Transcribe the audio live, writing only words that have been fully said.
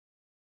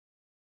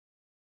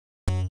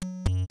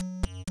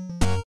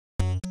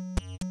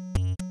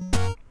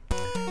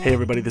Hey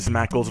everybody, this is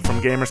Matt Golza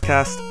from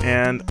GamersCast,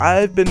 and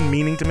I've been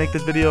meaning to make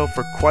this video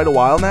for quite a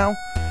while now,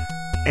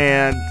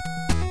 and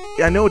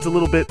I know it's a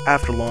little bit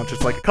after launch.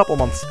 It's like a couple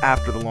months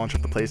after the launch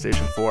of the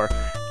PlayStation 4,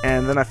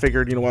 and then I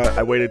figured, you know what,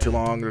 I waited too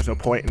long, there's no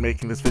point in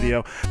making this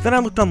video. Then I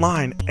looked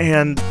online,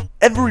 and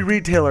every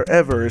retailer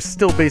ever is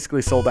still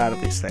basically sold out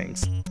of these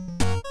things.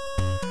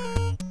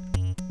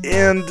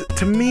 And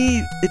to me,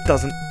 it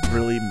doesn't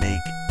really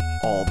make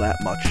all that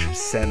much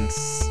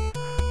sense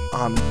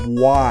on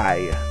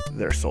why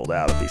they're sold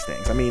out of these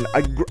things. I mean,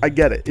 I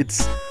get it.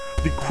 It's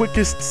the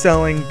quickest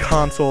selling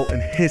console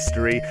in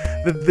history.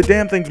 The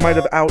damn things might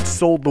have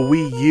outsold the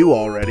Wii U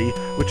already,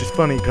 which is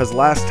funny because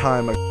last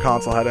time a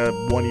console had a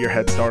 1-year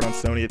head start on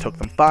Sony, it took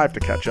them 5 to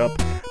catch up,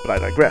 but I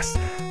digress.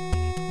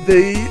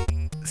 The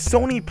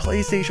Sony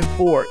PlayStation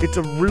 4, it's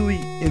a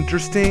really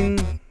interesting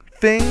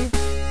thing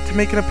to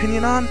make an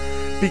opinion on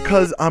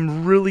because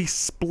I'm really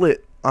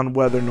split on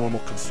whether normal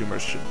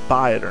consumers should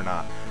buy it or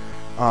not.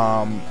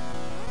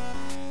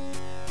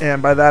 And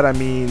by that I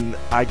mean,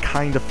 I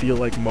kind of feel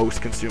like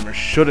most consumers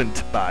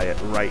shouldn't buy it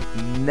right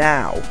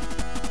now.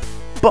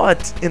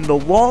 But in the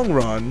long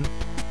run,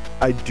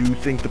 I do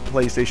think the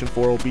PlayStation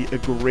 4 will be a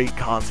great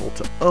console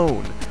to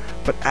own.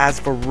 But as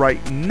for right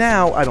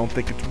now, I don't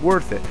think it's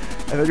worth it.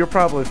 And then you're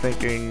probably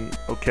thinking,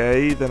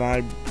 okay, then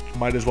I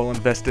might as well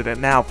invest in it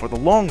now for the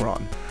long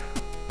run.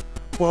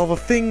 Well, the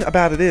thing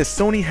about it is,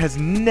 Sony has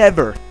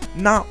never,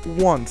 not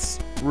once,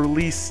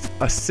 released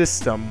a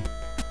system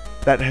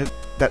that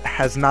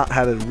has not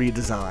had a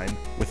redesign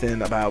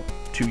within about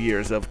 2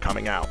 years of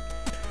coming out.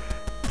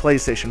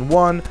 PlayStation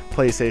 1,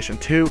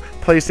 PlayStation 2,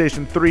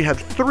 PlayStation 3 had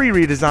 3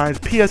 redesigns,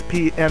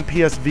 PSP and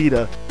PS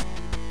Vita.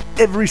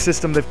 Every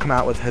system they've come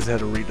out with has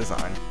had a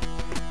redesign.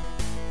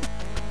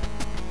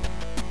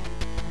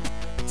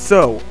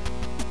 So,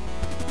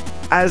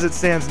 as it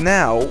stands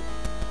now,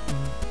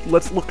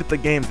 let's look at the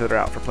games that are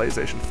out for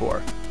PlayStation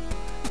 4.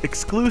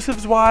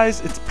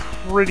 Exclusives-wise, it's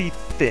pretty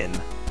thin.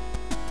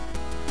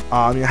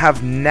 You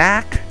have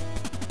Knack,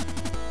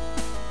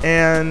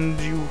 and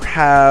you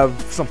have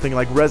something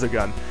like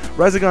Resogun.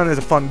 Resogun is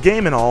a fun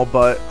game and all,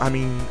 but, I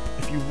mean,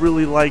 if you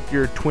really like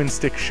your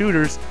twin-stick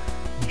shooters,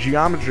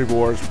 Geometry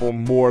Wars will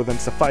more than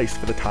suffice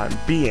for the time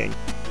being.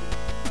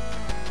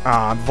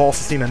 I've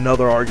also seen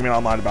another argument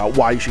online about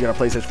why you should get a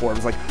PlayStation 4. It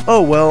was like,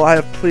 oh, well, I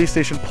have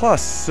PlayStation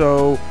Plus,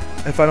 so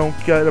if I don't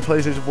get a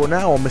PlayStation 4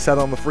 now, I'll miss out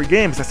on the free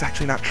games. That's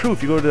actually not true.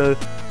 If you go to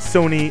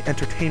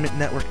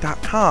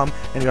SonyEntertainmentNetwork.com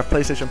and you have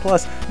PlayStation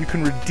Plus, you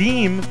can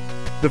redeem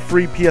the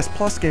free PS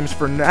Plus games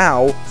for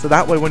now, so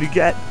that way when you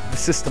get the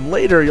system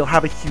later, you'll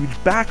have a huge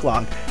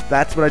backlog.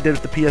 That's what I did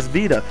with the PS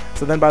Vita.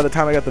 So then by the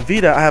time I got the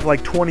Vita, I have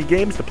like 20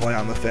 games to play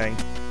on the thing.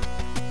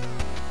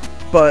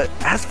 But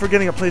as for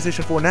getting a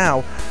PlayStation 4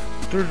 now,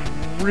 there's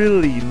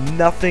really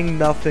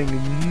nothing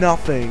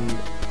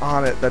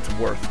on it that's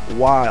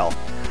worthwhile.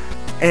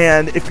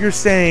 And if you're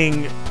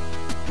saying,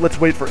 let's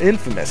wait for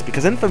Infamous,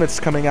 because Infamous is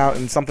coming out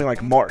in something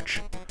like March,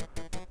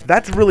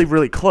 that's really,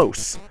 really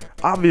close.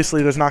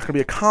 Obviously, there's not going to be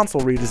a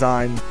console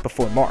redesign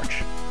before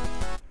March,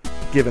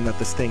 given that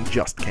this thing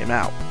just came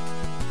out.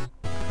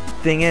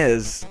 Thing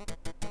is,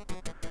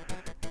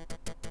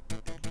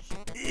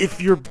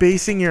 if you're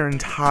basing your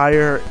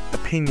entire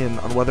opinion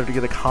on whether to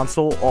get a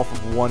console off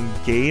of one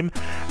game,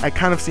 it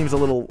kind of seems a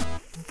little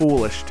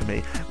foolish to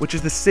me, which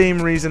is the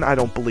same reason I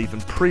don't believe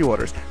in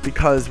pre-orders,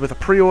 because with a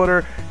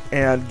pre-order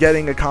and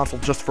getting a console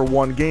just for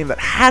one game that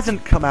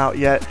hasn't come out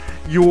yet,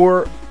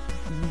 you're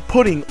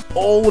putting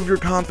all of your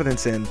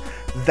confidence in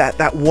that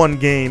that one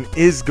game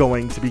is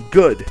going to be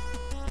good.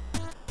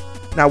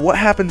 Now, what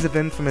happens if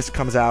Infamous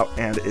comes out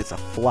and it's a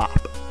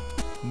flop?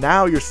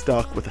 Now you're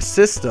stuck with a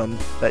system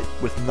that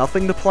with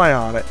nothing to play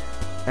on it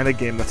and a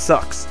game that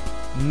sucks.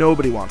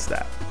 Nobody wants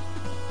that.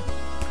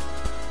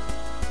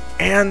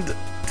 And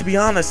to be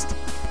honest,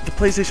 the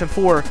PlayStation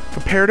 4,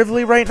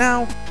 comparatively right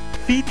now,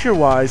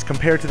 feature-wise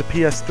compared to the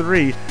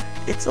PS3,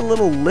 it's a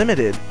little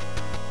limited.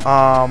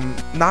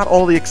 Not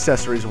all the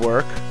accessories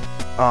work.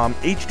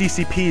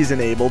 HDCP is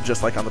enabled,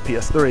 just like on the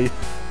PS3.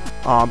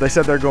 They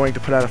said they're going to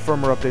put out a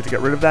firmware update to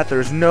get rid of that.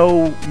 There's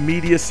no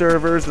media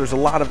servers. There's a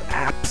lot of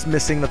apps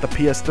missing that the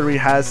PS3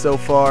 has so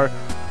far.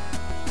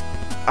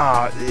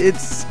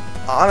 It's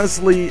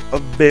honestly a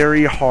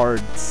very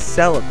hard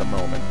sell at the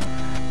moment.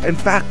 In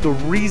fact, the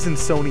reason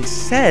Sony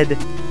said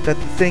that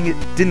the thing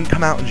didn't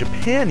come out in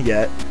Japan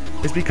yet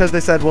is because they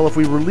said, well, if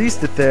we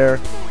released it there,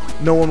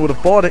 no one would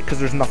have bought it because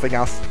there's nothing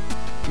out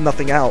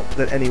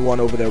that anyone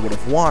over there would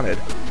have wanted,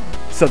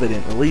 so they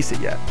didn't release it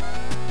yet.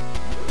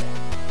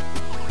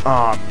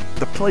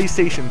 The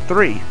PlayStation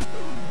 3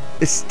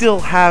 is still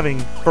having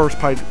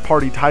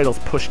first-party titles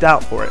pushed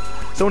out for it.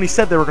 Sony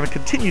said they were going to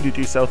continue to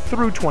do so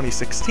through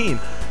 2016,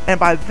 and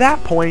by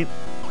that point,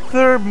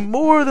 there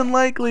more than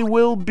likely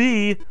will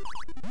be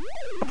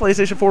a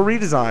PlayStation 4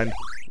 redesign.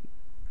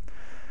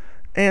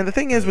 And the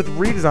thing is, with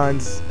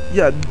redesigns,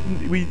 yeah,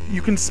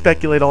 you can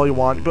speculate all you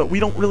want, but we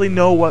don't really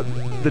know what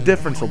the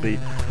difference will be.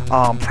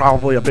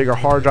 Probably a bigger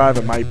hard drive,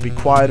 it might be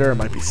quieter, it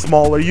might be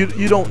smaller,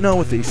 you don't know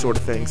with these sort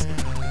of things.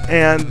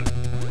 And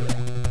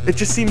it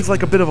just seems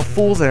like a bit of a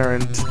fool's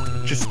errand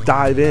to just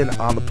dive in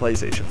on the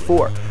PlayStation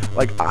 4.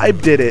 Like, I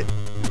did it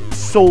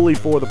solely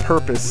for the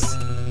purpose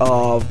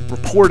of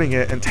reporting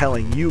it and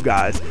telling you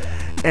guys,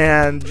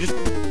 and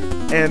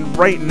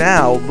right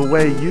now, the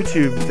way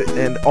YouTube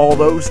and all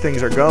those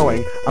things are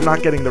going, I'm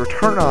not getting the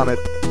return on it,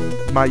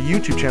 my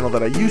YouTube channel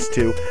that I used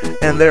to,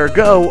 and there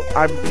go,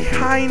 I'm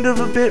kind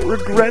of a bit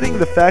regretting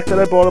the fact that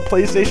I bought a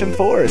PlayStation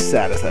 4, as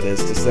sad as that is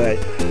to say.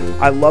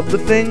 I love the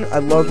thing, I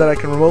love that I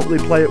can remotely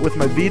play it with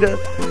my Vita,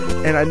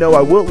 and I know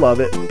I will love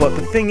it, but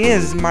the thing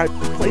is, my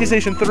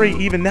PlayStation 3,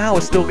 even now,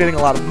 is still getting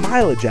a lot of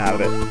mileage out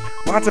of it.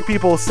 Lots of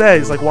people say,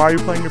 it's like, why are you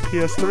playing your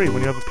PS3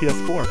 when you have a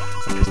PS4?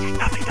 It's because there's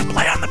nothing to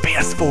play on the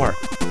PS4.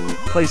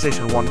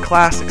 PlayStation 1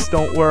 Classics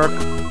don't work,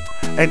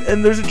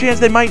 and there's a chance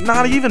they might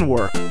not even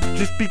work,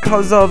 just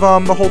because of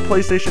the whole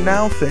PlayStation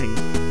Now thing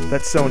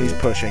that Sony's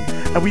pushing,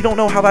 and we don't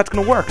know how that's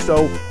going to work.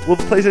 So, will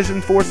the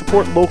PlayStation 4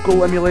 support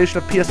local emulation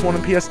of PS1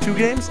 and PS2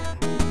 games?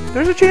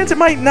 There's a chance it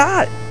might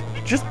not,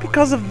 just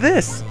because of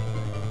this.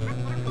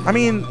 I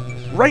mean,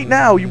 right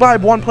now, you buy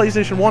one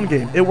PlayStation 1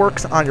 game, it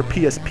works on your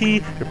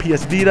PSP, your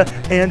PS Vita,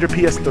 and your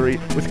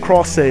PS3, with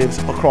cross-saves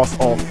across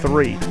all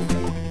three.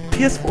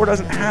 PS4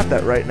 doesn't have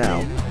that right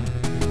now.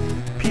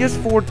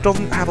 PS4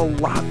 doesn't have a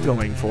lot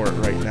going for it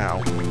right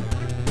now.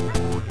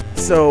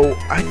 So,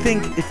 I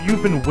think if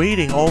you've been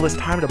waiting all this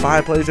time to buy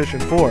a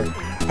PlayStation 4,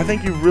 I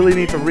think you really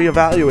need to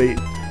reevaluate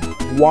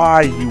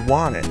why you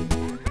want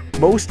it.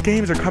 Most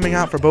games are coming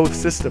out for both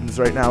systems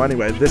right now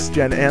anyway, this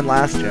gen and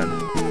last gen.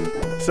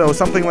 So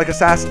something like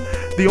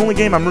the only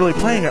game I'm really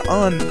playing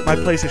on my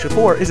PlayStation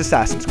 4 is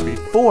Assassin's Creed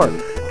 4,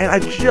 and I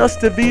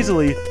just as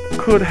easily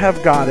could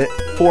have got it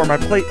for my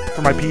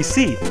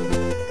PC,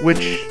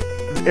 which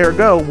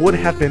ergo would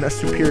have been a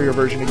superior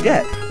version to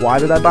get. Why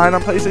did I buy it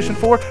on PlayStation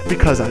 4?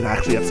 Because I'd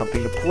actually have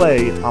something to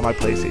play on my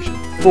PlayStation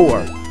 4.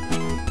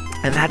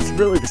 And that's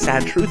really the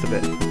sad truth of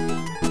it.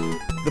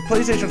 The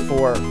PlayStation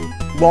 4,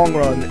 long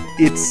run,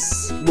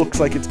 looks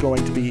like it's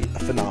going to be a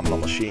phenomenal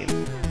machine.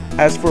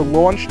 As for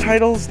launch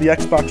titles, the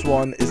Xbox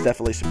One is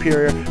definitely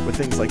superior, with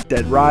things like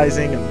Dead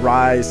Rising and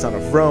Rise, Son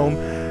of Rome.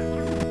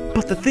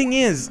 But the thing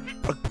is,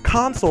 a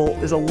console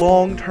is a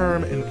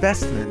long-term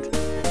investment,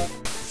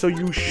 so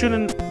you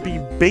shouldn't be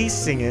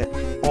basing it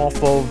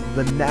off of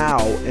the now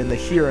and the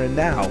here and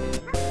now.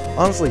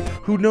 Honestly,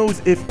 who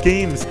knows if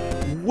games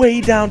way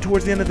down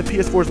towards the end of the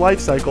PS4's life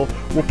cycle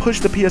will push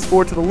the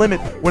PS4 to the limit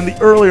when the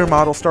earlier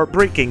models start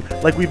breaking,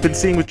 like we've been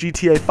seeing with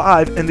GTA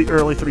 5 and the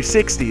early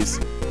 360s.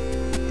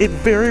 It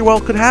very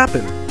well could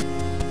happen.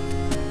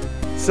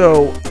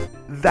 So,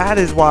 that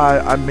is why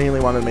I mainly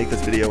wanted to make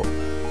this video.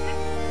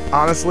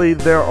 Honestly,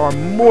 there are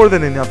more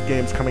than enough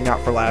games coming out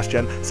for last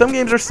gen. Some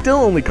games are still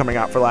only coming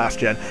out for last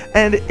gen.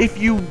 And if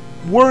you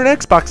were an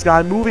Xbox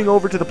guy moving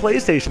over to the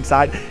PlayStation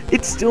side,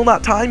 it's still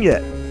not time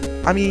yet.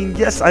 I mean,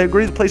 yes, I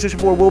agree the PlayStation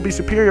 4 will be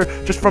superior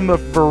just from the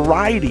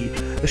variety,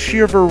 the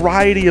sheer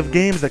variety of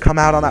games that come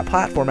out on that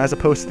platform as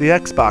opposed to the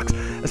Xbox,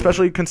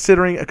 especially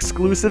considering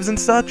exclusives and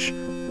such.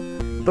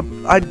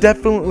 I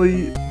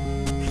definitely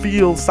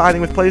feel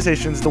siding with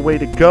PlayStation is the way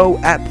to go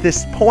at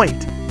this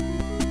point.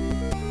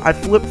 I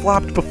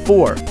flip-flopped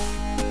before,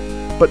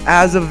 but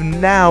as of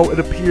now, it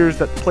appears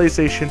that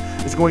PlayStation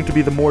is going to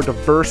be the more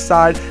diverse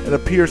side. It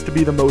appears to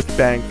be the most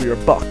bang for your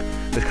buck.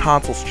 The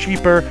console's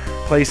cheaper,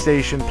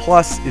 PlayStation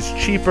Plus is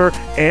cheaper,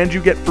 and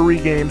you get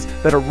free games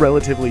that are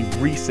relatively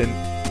recent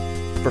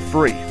for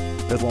free,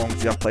 as long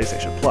as you have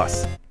PlayStation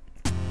Plus.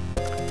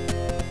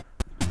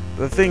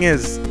 The thing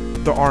is,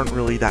 there aren't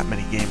really that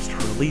many games to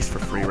release for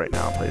free right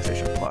now on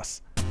PlayStation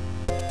Plus.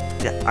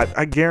 Yeah,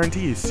 I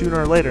guarantee you, sooner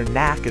or later,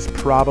 Knack is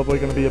probably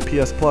going to be a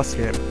PS Plus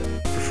game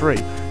for free.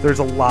 There's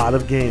a lot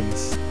of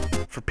games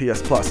for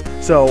PS Plus.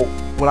 So,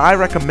 what I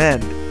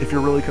recommend, if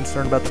you're really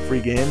concerned about the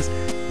free games,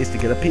 is to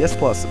get a PS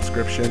Plus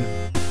subscription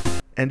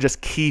and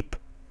just keep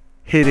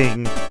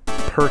hitting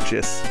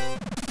purchase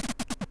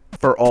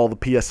for all the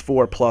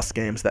PS4 Plus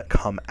games that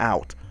come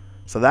out.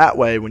 So that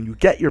way, when you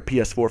get your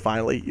PS4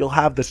 finally, you'll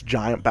have this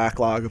giant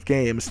backlog of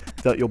games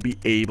that you'll be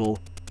able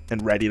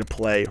and ready to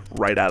play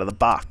right out of the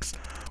box.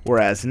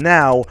 Whereas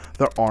now,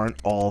 there aren't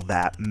all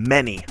that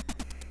many.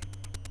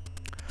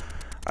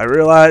 I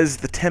realize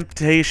the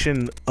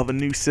temptation of a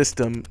new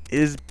system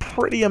is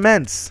pretty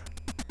immense.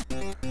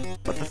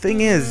 But the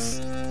thing is,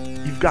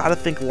 you've got to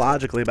think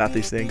logically about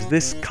these things.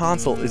 This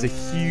console is a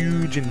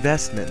huge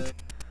investment.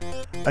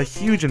 A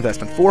huge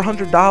investment.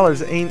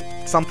 $400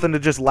 ain't something to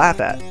just laugh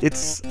at.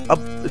 It's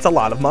a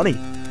lot of money.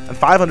 And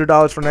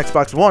 $500 for an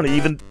Xbox One,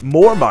 even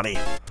more money.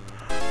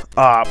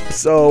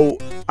 So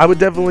I would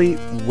definitely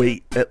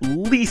wait at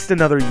least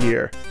another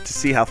year to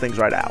see how things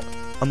ride out.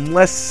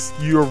 Unless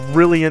you're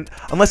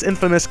unless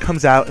Infamous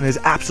comes out and is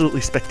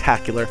absolutely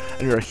spectacular,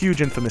 and you're a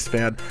huge Infamous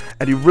fan,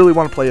 and you really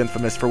want to play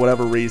Infamous for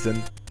whatever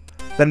reason,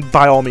 then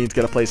by all means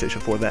get a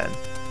PlayStation 4 then.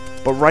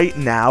 But right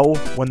now,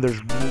 when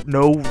there's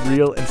no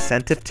real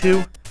incentive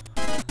to,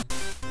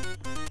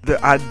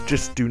 I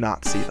just do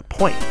not see the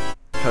point.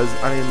 Because,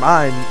 I mean,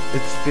 mine,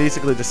 it's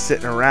basically just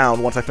sitting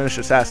around. Once I finish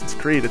Assassin's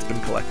Creed, it's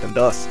been collecting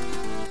dust.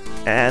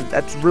 And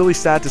that's really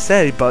sad to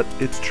say, but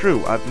it's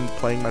true. I've been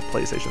playing my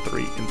PlayStation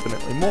 3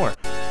 infinitely more,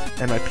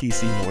 and my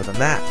PC more than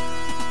that.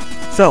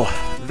 So,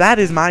 that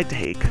is my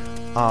take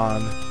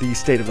on the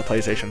state of the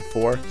PlayStation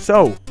 4.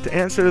 So, to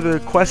answer the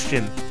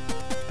question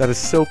that is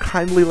so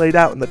kindly laid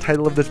out in the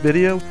title of this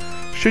video,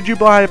 should you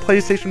buy a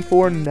PlayStation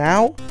 4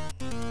 now?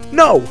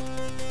 No!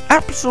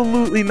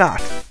 Absolutely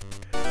not!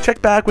 Check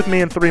back with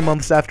me in 3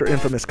 months after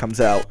Infamous comes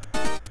out.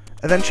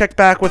 And then check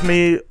back with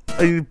me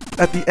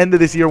at the end of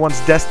this year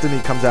once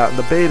Destiny comes out and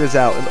the beta's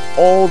out and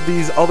all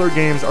these other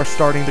games are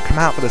starting to come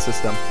out for the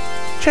system.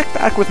 Check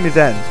back with me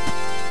then.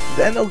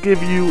 Then I'll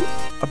give you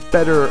a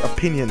better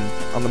opinion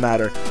on the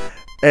matter,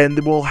 and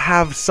we'll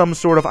have some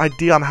sort of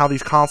idea on how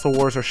these console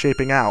wars are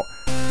shaping out.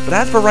 But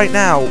as for right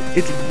now,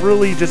 it's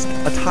really just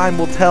a time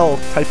will tell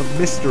type of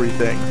mystery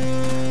thing.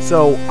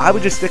 So I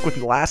would just stick with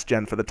the last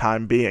gen for the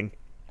time being.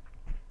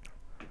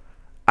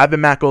 I've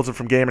been Matt Goldson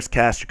from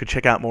GamersCast. You can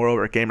check out more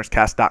over at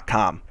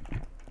GamersCast.com.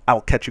 I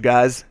will catch you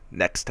guys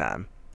next time.